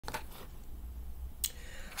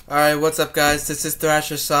Alright, what's up guys? This is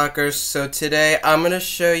Thrasher Soccer. So today I'm going to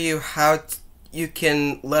show you how you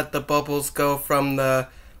can let the bubbles go from the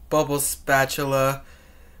bubble spatula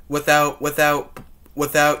without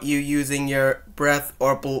you using your breath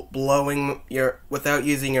or without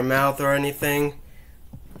using your mouth or anything.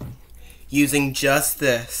 Using just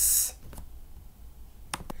this.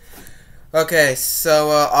 Okay, so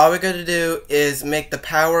all we got to do is make the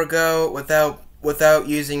power go without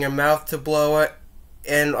using your mouth to blow it.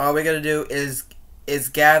 And all we gotta do is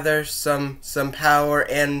gather some power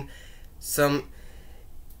and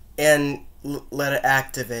let it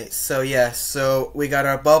activate. So yeah, so we got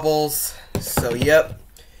our bubbles. So yep.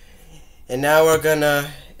 And now we're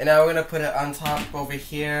gonna put it on top over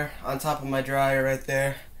here, on top of my dryer right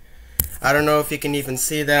there. I don't know if you can even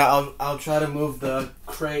see that. I'll try to move the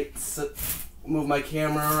crates, move my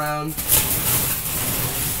camera around.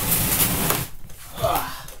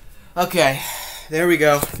 Okay. There we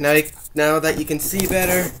go. Now that you can see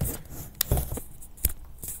better.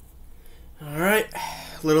 Alright,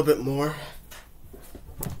 a little bit more.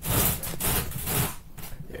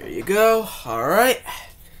 There you go. Alright.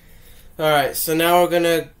 Alright, so now we're going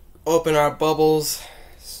to open our bubbles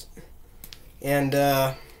and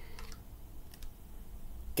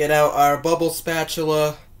get out our bubble spatula.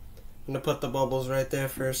 I'm going to put the bubbles right there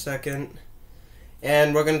for a second.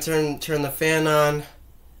 And we're going to turn the fan on.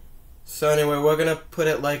 So anyway, we're gonna put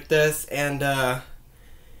it like this, but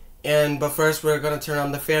first we're gonna turn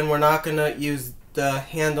on the fan. We're not gonna use the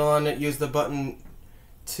handle on it. Use the button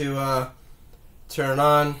to turn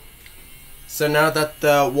on. So now that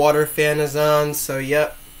the water fan is on, so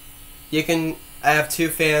yep, I have two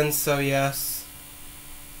fans, so yes.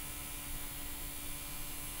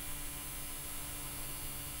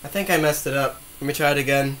 I think I messed it up. Let me try it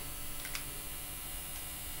again.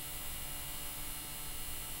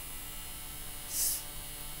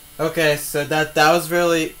 Okay, so that was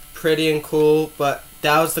really pretty and cool, but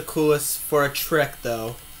that was the coolest for a trick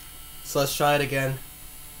though. So let's try it again.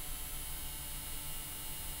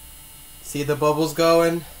 See the bubbles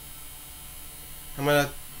going? I'm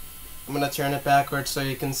gonna turn it backwards so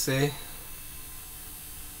you can see.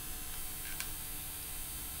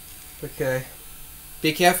 Okay.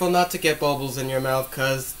 Be careful not to get bubbles in your mouth,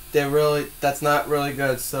 cause that's not really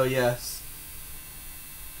good, so yes.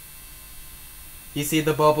 You see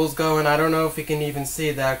the bubbles going? I don't know if you can even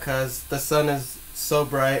see that because the sun is so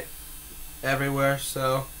bright everywhere,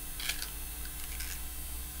 so.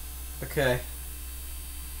 Okay.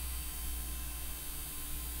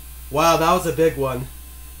 Wow, that was a big one.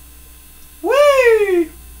 Whee!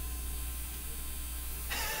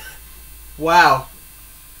 Wow.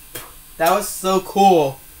 That was so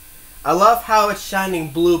cool. I love how it's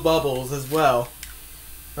shining blue bubbles as well.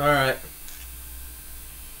 Alright.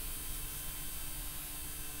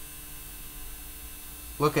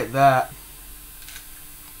 Look at that.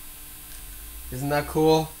 Isn't that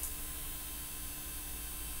cool?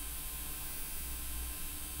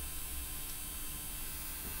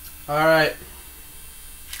 Alright.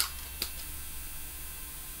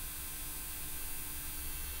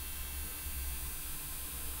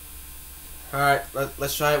 Alright,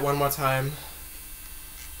 let's try it one more time.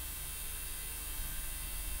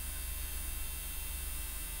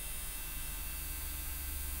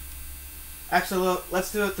 Actually,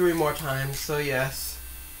 let's do it 3 more times, so yes.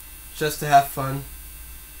 Just to have fun.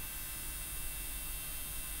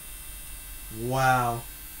 Wow.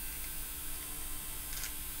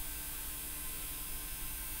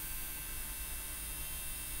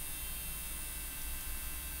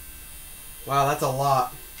 Wow, that's a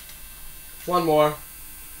lot. One more.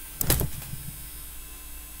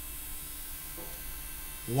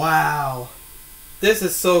 Wow. This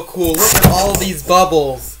is so cool. Look at all these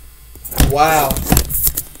bubbles. Wow.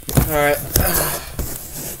 Alright.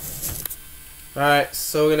 Alright,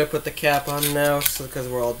 so we're going to put the cap on now because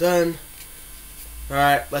we're all done.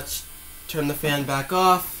 Alright, let's turn the fan back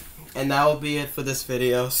off. And that will be it for this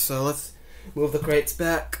video. So let's move the crates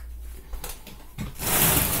back.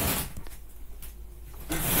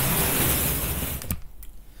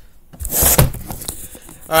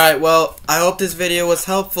 Alright, well, I hope this video was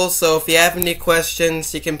helpful, so if you have any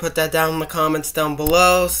questions, you can put that down in the comments down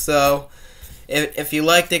below, so if you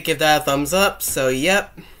liked it, give that a thumbs up, so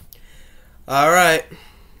yep. Alright,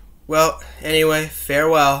 well, anyway,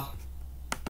 farewell.